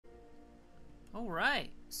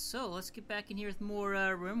Alright, so let's get back in here with more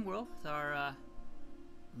RimWorld with our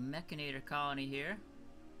Mechanator colony here.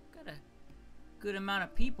 Got a good amount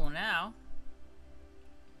of people now,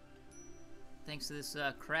 thanks to this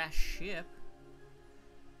crashed ship.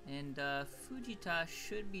 And Fujita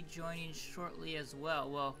should be joining shortly as well.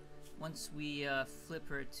 Well, once we flip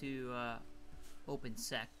her to open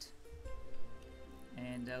sect.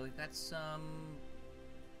 And we've got some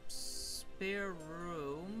spare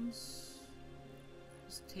rooms.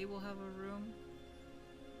 Does Table have a room?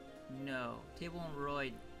 No. Table and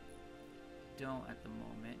Roy don't at the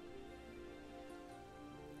moment.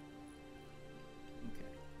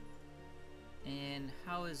 Okay. And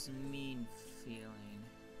how is Mean feeling?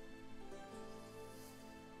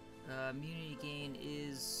 Immunity gain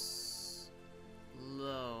is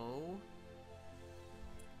low.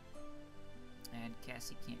 And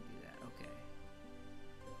Cassie can't do that. Okay.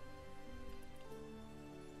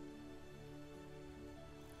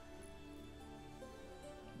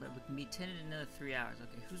 But we can be tended in another 3 hours.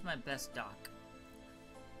 Okay, who's my best doc?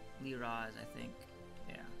 Lee Raz, I think.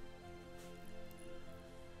 Yeah.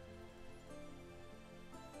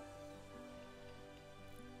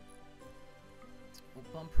 We'll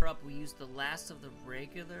bump her up. We'll use the last of the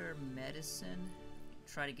regular medicine.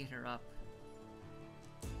 Try to get her up.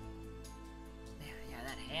 Yeah,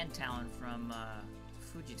 that hand talon from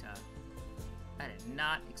Fujita. I did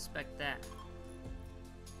not expect that.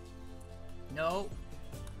 No.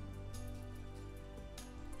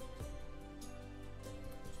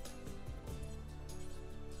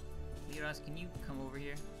 Liras, can you come over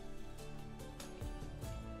here?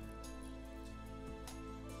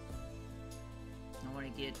 I want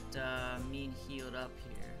to get Mean healed up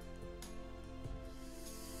here.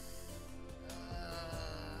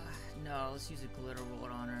 No, let's use a glitter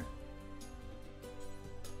roll on her.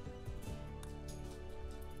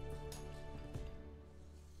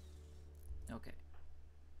 Okay.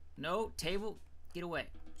 No, Table, get away.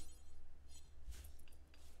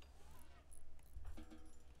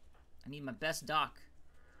 I need my best doc.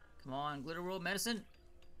 Come on, glitter roll medicine.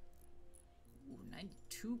 Ooh,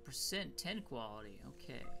 92% 10 quality.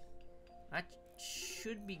 Okay. That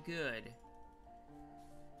should be good.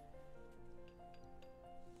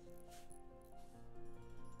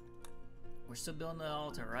 We're still building the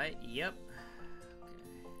altar, right? Yep.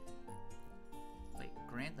 Okay. Wait,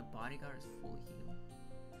 Grant the bodyguard is full heal.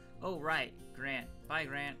 Oh, right. Grant. Bye,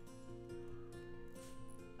 Grant.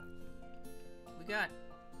 We got...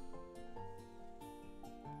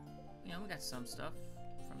 You know, we got some stuff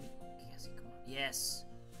from Cassie. Come on. Yes.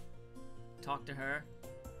 Talk to her.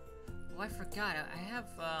 Oh, I forgot. I have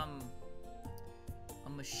a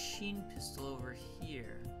machine pistol over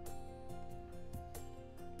here.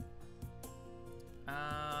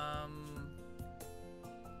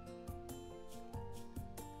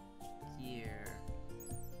 Here.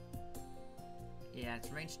 Yeah, it's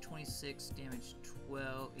range 26, damage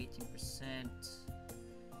 12, 18%.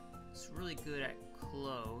 It's really good at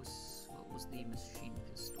close. What was the machine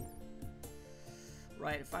pistol?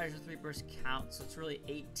 Right, it fires with 3 burst count, so it's really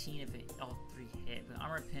 18 if it all 3 hit. But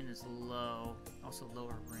armor pin is low, also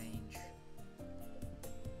lower range.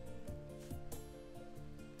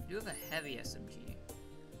 I do have a heavy SMG.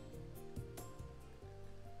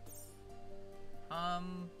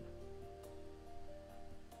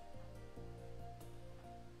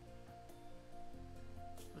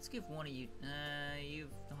 Let's give one of you. You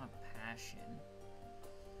don't have passion.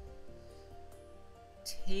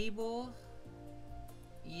 Table.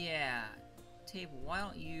 Yeah, Table. Why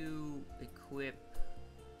don't you equip?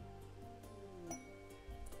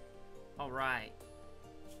 All right.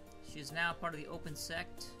 She is now part of the open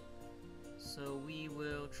sect, so we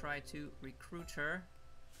will try to recruit her.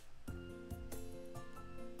 All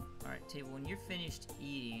right, Table. When you're finished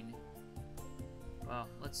eating. Well,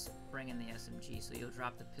 let's bring in the SMG, so you'll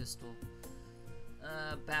drop the pistol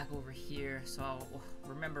back over here, so I'll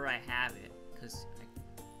remember I have it, because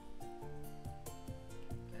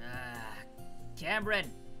Cameron!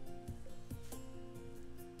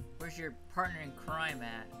 Where's your partner in crime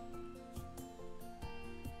at?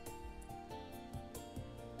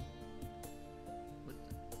 What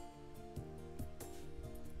the...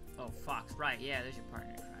 Oh, Fox, right, yeah, there's your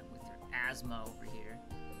partner in crime with her asthma over here.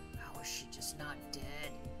 How is she just not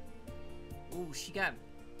dead? Ooh, she got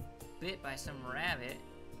bit by some rabbit.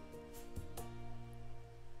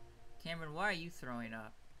 Cameron, why are you throwing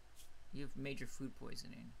up? You have major food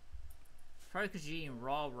poisoning. Probably because you're eating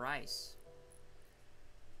raw rice.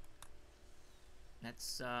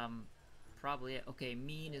 That's probably it. Okay,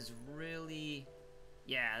 Mean is really...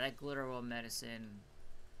 Yeah, that glitter roll medicine.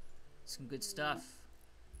 Some good stuff.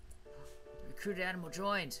 Recruited animal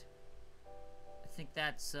joined. I think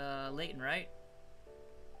that's Leighton, right?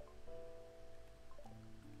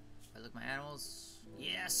 I look at my animals.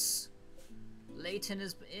 Yes! Leighton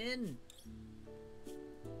is in!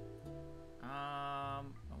 I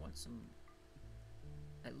want some...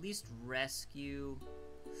 At least rescue.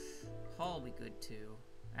 Haul will be good too.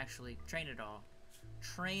 Actually, train it all.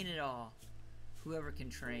 Train it all. Whoever can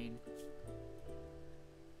train.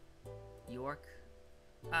 York?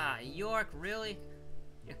 Ah, York, really?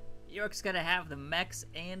 York's gonna have the mechs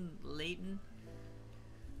and Leighton?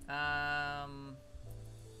 I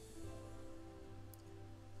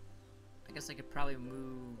guess I could probably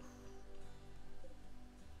move...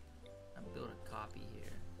 I'll build a copy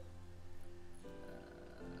here.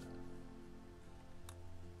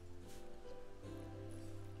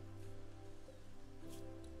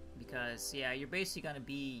 Because, yeah, you're basically gonna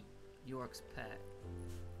be York's pet.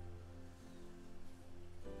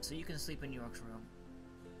 So you can sleep in York's room.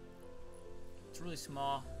 It's really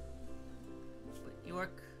small. But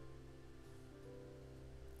York...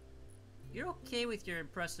 You're okay with your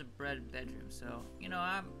impressive bedroom, so, you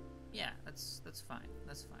know, yeah, that's fine.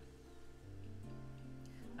 That's fine.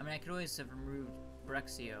 I mean, I could always have removed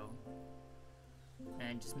Brexio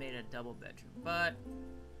and just made a double bedroom, but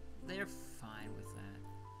they're fine with that.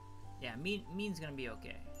 Yeah, Mean's gonna be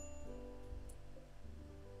okay.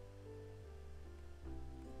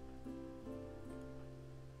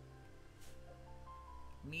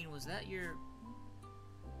 Mean, was that your...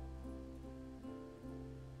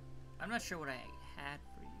 I'm not sure what I had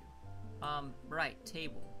for you. Right,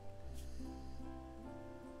 table.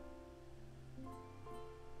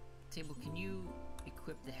 Table, can you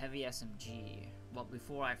equip the heavy SMG? Well,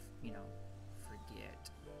 before I, you know, forget.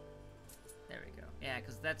 There we go. Yeah,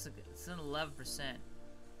 because it's an 11%. It's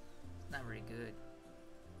not very good.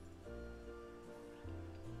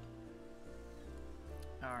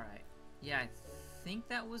 Alright. Yeah, I think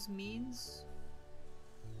that was Means.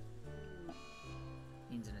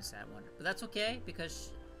 Means in a sad wonder. But that's okay,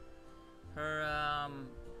 because her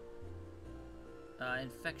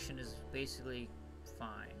infection is basically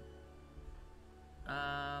fine.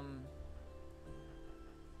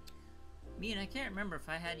 Mean, I can't remember if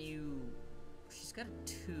I had you... She's got a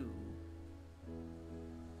 2.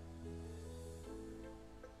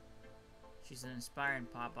 She's an inspiring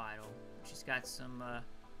pop idol. She's got some,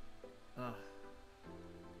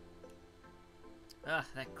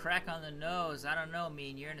 that crack on the nose. I don't know,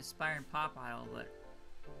 Mean. You're an aspiring pop idol, but...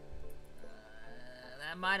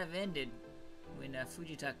 that might have ended when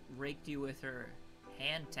Fujita raked you with her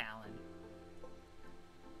hand talon.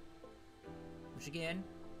 Which, again,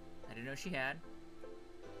 I didn't know she had.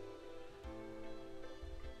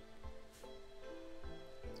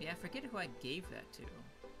 Yeah, I forget who I gave that to.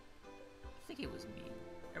 I think it was me.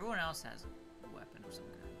 Everyone else has a weapon of some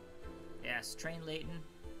kind. Yes, train Leighton.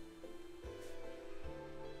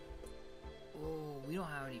 Oh, we don't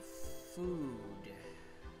have any food.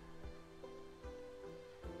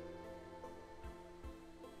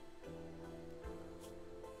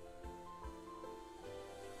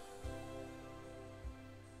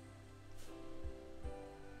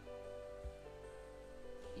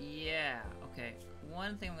 Yeah, okay.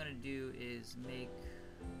 One thing I'm gonna do is make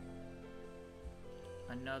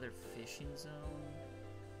another fishing zone.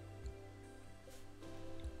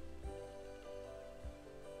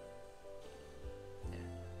 There.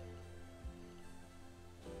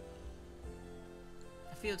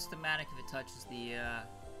 I feel it's thematic if it touches the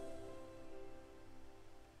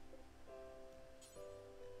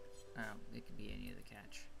oh, it could be any other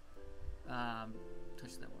catch.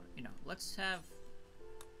 Touch that one. You know, let's have...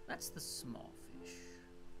 That's the small fish.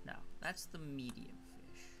 No, that's the medium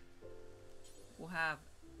fish. We'll have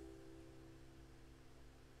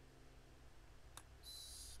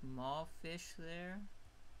small fish there.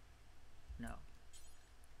 No.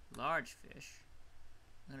 Large fish.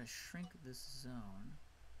 I'm gonna shrink this zone.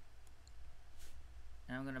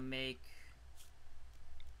 And I'm gonna make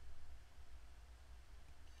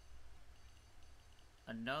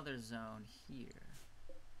another zone here.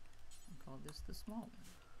 I'll call this the small one.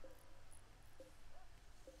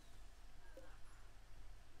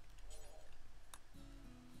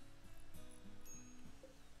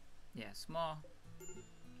 Yeah, small,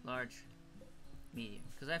 large, medium.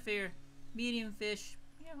 Because I figure medium fish,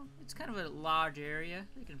 you know, it's kind of a large area.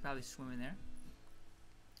 They can probably swim in there.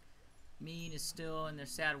 Mean is still in their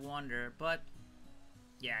sad wonder, but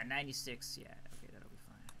yeah, 96. Yeah, okay, that'll be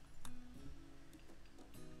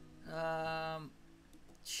fine.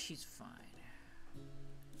 She's fine.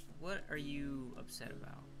 What are you upset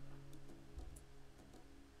about?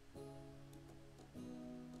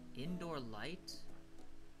 indoor light?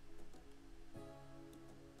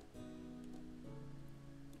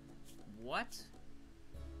 What?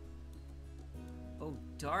 Oh,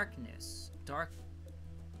 darkness. Dark.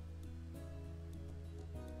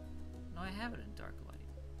 No, I have it in dark light.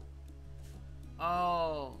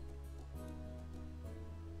 Oh.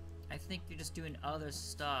 I think you're just doing other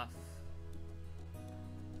stuff.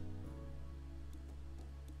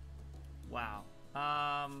 Wow.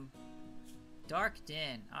 Dark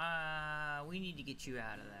Den. We need to get you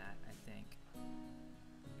out of that, I think.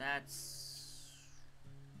 That's...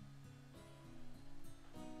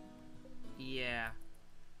 yeah.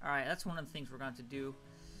 Alright, that's one of the things we're going to do.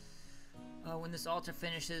 When this altar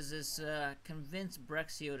finishes is convince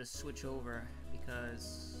Brexio to switch over,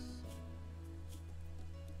 because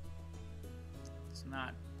it's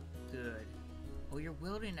not good. Oh, you're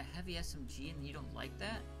wielding a heavy SMG and you don't like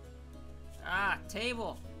that? Ah,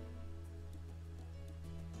 table!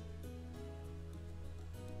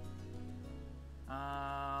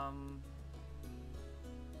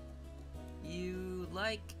 You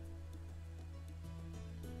like...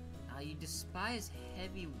 you despise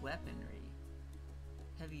heavy weaponry.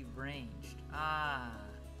 Heavy ranged. Ah.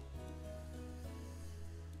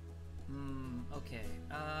 Okay.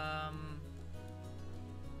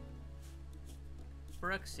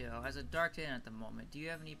 Brexio has a dark den at the moment. Do you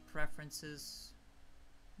have any preferences?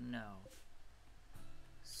 No.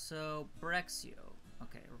 So, Brexio.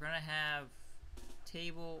 Okay, we're gonna have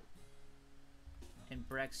Table and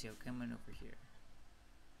Brexio coming over here.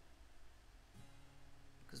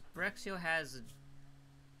 Because Brexio has a...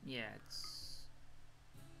 yeah, it's...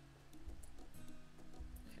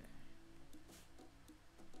 okay.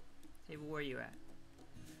 Table, where are you at?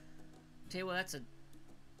 Table, that's a...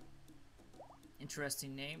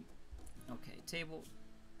 interesting name. Okay, Table,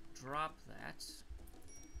 drop that.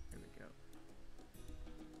 There we go.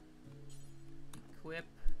 Equip.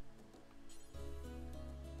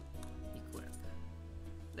 Equip.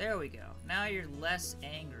 There we go. Now you're less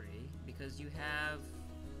angry because you have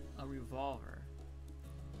a revolver.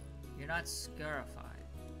 You're not scarified.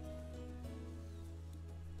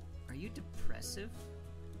 Are you depressive?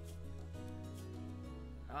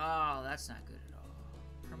 Oh, that's not good at all.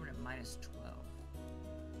 Permanent minus 12.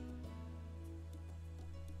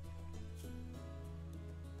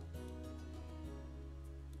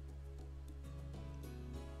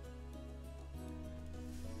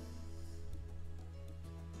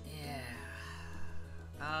 Yeah.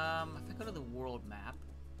 If I go to the world map,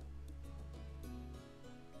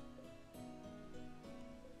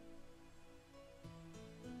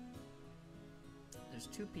 there's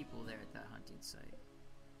 2 people there at that hunting site.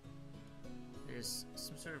 There's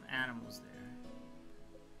some sort of animals there.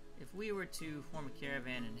 If we were to form a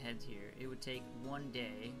caravan and head here, it would take 1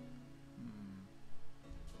 day.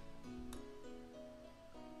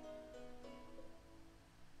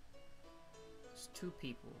 There's 2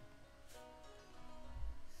 people.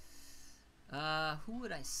 Who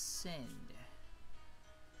would I send?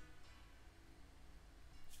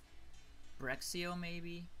 Brexio,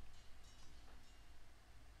 maybe?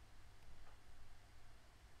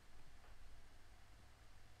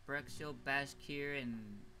 Brexio, Bashkir,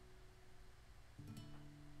 and...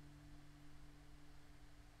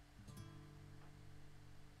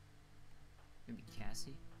 maybe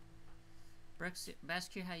Cassie? Brexio,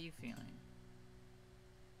 Bashkir, how you feeling?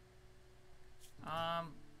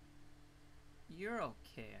 You're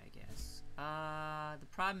okay, I guess. The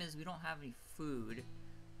problem is we don't have any food,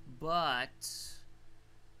 but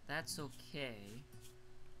that's okay.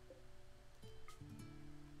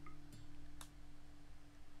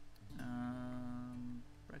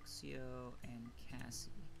 Brexio and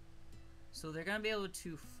Cassie. So they're gonna be able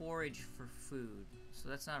to forage for food, so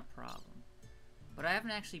that's not a problem. But I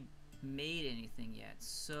haven't actually made anything yet,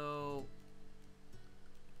 so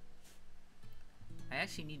I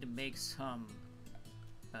actually need to make some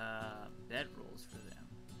bedrolls for them.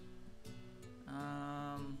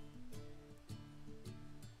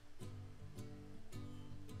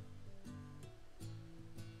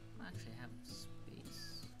 Actually, I have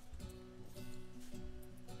space.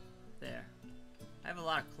 There. I have a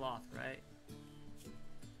lot of cloth, right?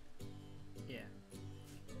 Yeah.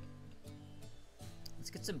 Let's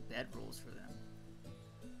get some bedrolls for them.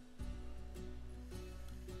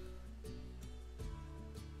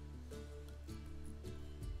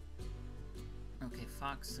 Okay,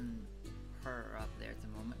 Fox and her are up there at the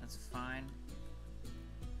moment. That's fine.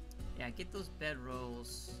 Yeah, get those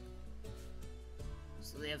bedrolls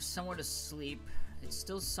so they have somewhere to sleep. It's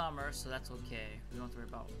still summer, so that's okay. We don't have to worry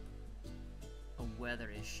about a weather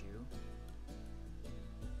issue.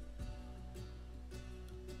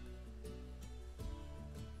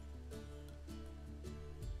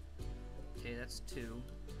 Okay, that's 2.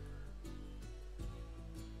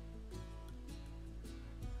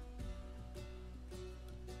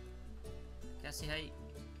 Cassie, how you...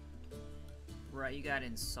 Right, you got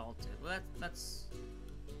insulted. Well, that's...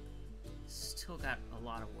 Still got a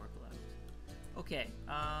lot of work left. Okay,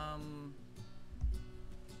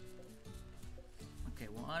 okay,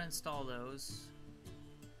 we'll uninstall those.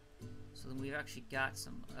 So then we've actually got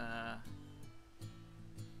some,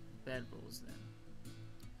 bedrolls then.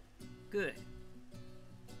 Good.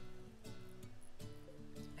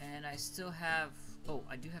 And I still have... Oh,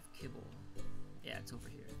 I do have kibble. Yeah, it's over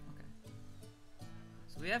here. Okay.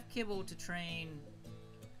 So we have kibble to train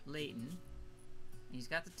Leighton. He's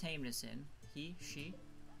got the tameness in. He, she,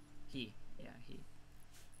 he. Yeah, he.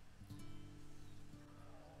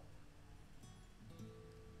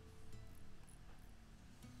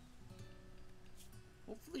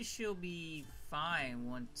 Hopefully she'll be fine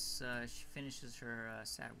once she finishes her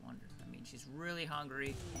sad wonder. I mean, she's really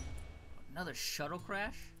hungry. Another shuttle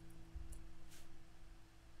crash?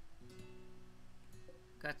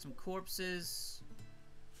 Got some corpses.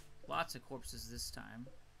 Lots of corpses this time.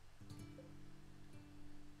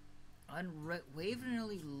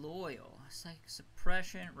 Unwaveringly loyal. Psych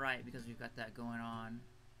suppression. Right, because we've got that going on.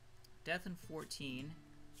 Death in 14.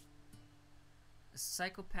 A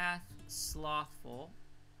psychopath, slothful.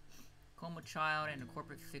 Coma child and a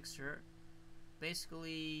corporate fixer.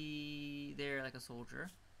 Basically, they're like a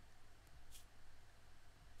soldier.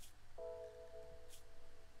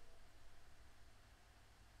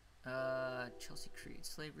 Chelsea Creed.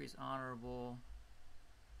 Slavery is honorable.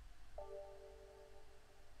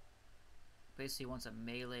 Basically wants a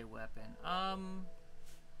melee weapon.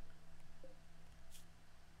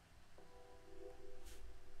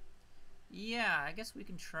 Yeah, I guess we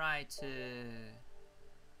can try to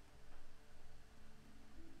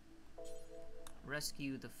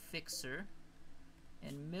rescue the fixer.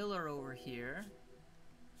 And Miller over here.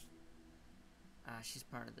 She's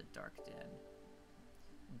part of the Dark Den.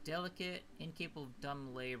 Delicate, incapable of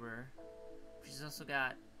dumb labor. She's also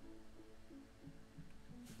got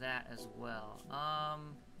that as well.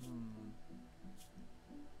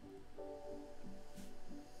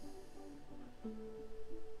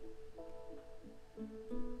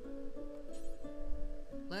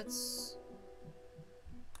 Let's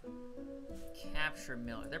capture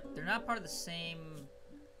Miller. They're not part of the same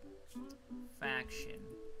faction.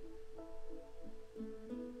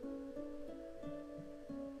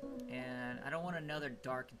 And I don't want another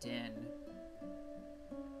Dark Den.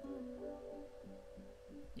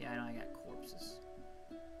 Yeah, I know I got corpses.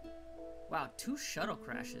 Wow, 2 shuttle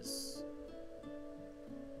crashes.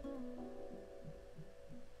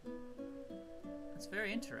 That's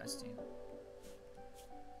very interesting.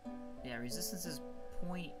 Yeah, resistance is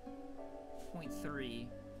 0.3.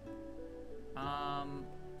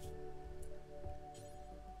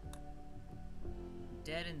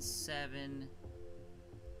 Dead in 7.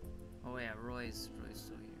 Oh yeah, Roy's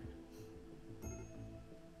still here.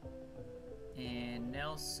 And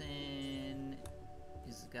Nelson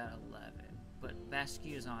has got 11. But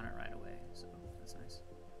Bascu's on it right away, so that's nice.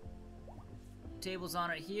 Table's on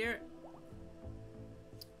it here.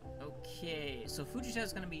 Okay, so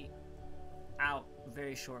Fujita's gonna be out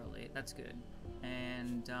very shortly. That's good.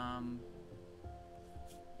 And yeah,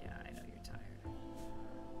 I know you're tired.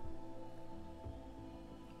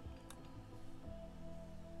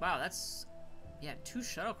 Wow, that's, yeah, 2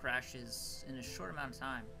 shuttle crashes in a short amount of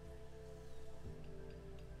time.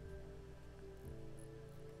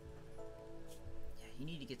 Yeah, you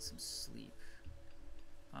need to get some sleep.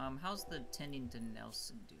 How's the tending to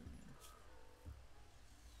Nelson doing?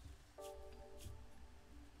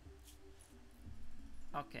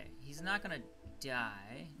 Okay, he's not gonna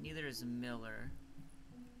die. Neither is Miller.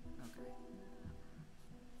 Okay.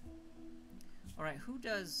 Alright, who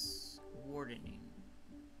does wardening?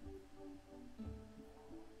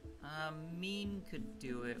 Mean could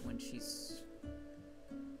do it when she's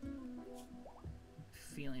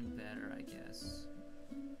feeling better, I guess.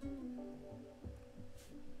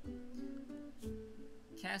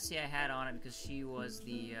 Cassie I had on it because she was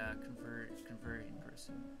the conversion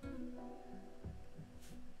person.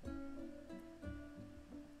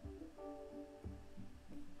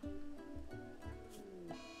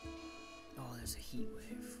 Oh, there's a heat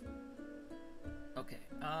wave. Okay,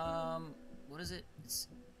 what is it? It's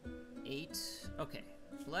 8. Okay,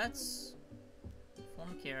 let's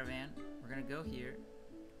form a caravan. We're gonna go here.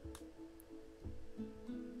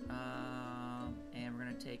 And we're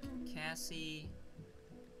gonna take Cassie,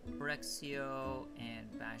 Brexio,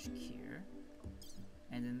 and Bashkir.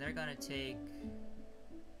 And then they're gonna take...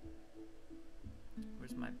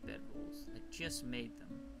 Where's my bedrolls? just made them.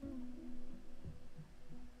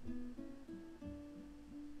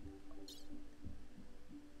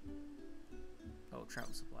 Oh,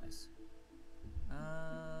 travel supplies.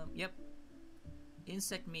 Yep.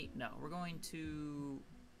 Insect meat. No, we're going to...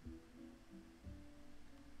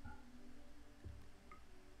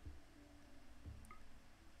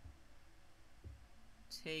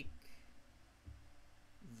 take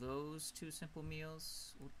those 2 simple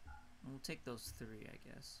meals. We'll take those 3, I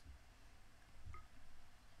guess.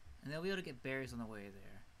 And they'll be able to get berries on the way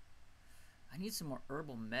there. I need some more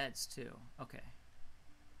herbal meds too. Okay.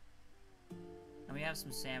 And we have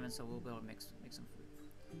some salmon, so we'll be able to make some food.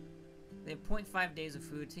 They have 0.5 days of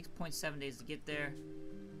food. It takes 0.7 days to get there.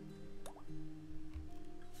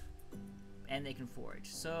 And they can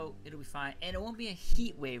forage. So it'll be fine. And it won't be a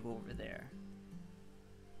heat wave over there.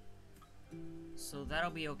 So that'll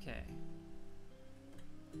be okay.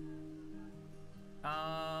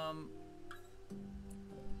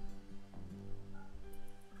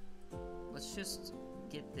 Let's just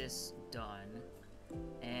get this done.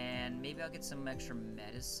 And maybe I'll get some extra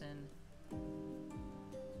medicine.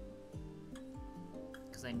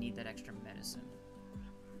 Because I need that extra medicine.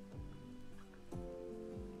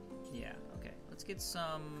 Yeah, okay. Let's get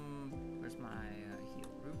some... Where's my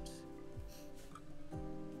heal root?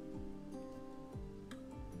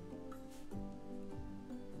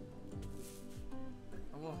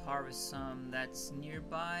 I will harvest some that's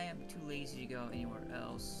nearby. I'm too lazy to go anywhere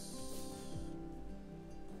else.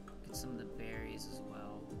 Get some of the berries as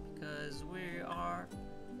well. Because we are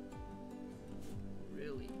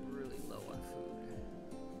really, really low on food.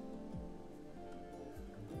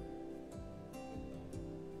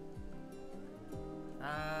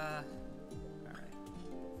 Alright.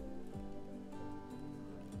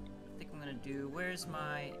 I think I'm gonna do, where's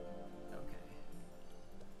my, okay.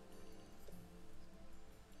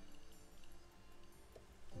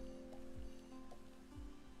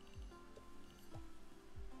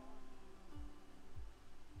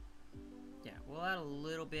 Yeah, we'll add a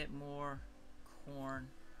little bit more corn.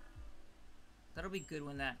 That'll be good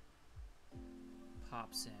when that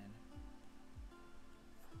pops in.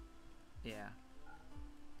 Yeah.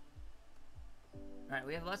 Alright,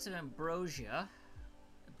 we have lots of ambrosia,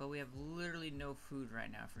 but we have literally no food right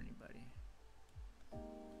now for anybody.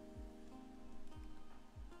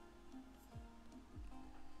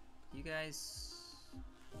 You guys...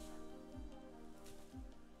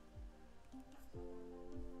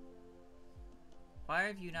 Why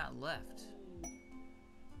have you not left?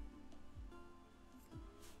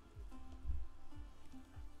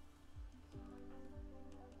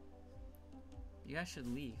 You guys should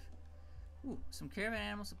leave. Ooh, some caravan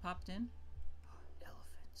animals have popped in. Oh,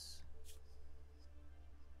 elephants.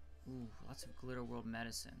 Ooh, lots of glitter world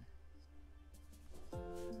medicine.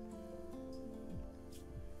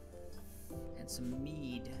 And some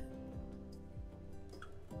mead.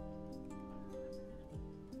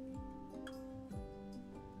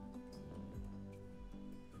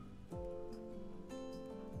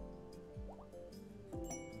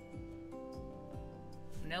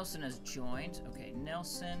 Nelson has joined. Okay,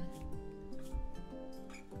 Nelson.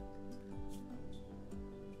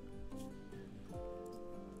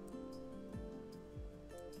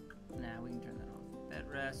 Now we can turn that off. Bed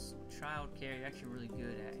rest, childcare, you're actually really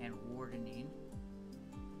good at, and wardening.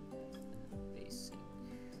 Basic.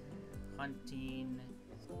 Hunting.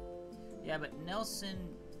 Yeah, but Nelson,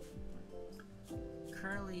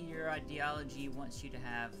 currently your ideology wants you to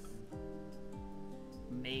have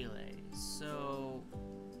melee, so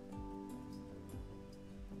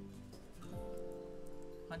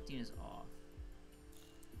hunting is off.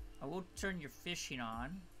 I will turn your fishing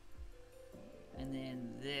on. And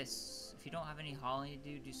then this, if you don't have any hauling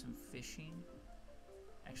to do some fishing.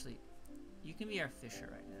 Actually, you can be our fisher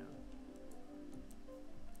right now.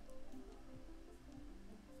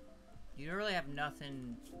 You don't really have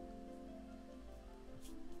nothing.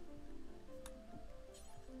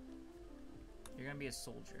 You're gonna be a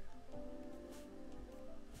soldier.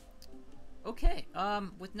 Okay,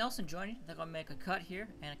 with Nelson joining, I think I'll make a cut here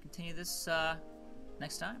and continue this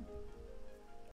next time.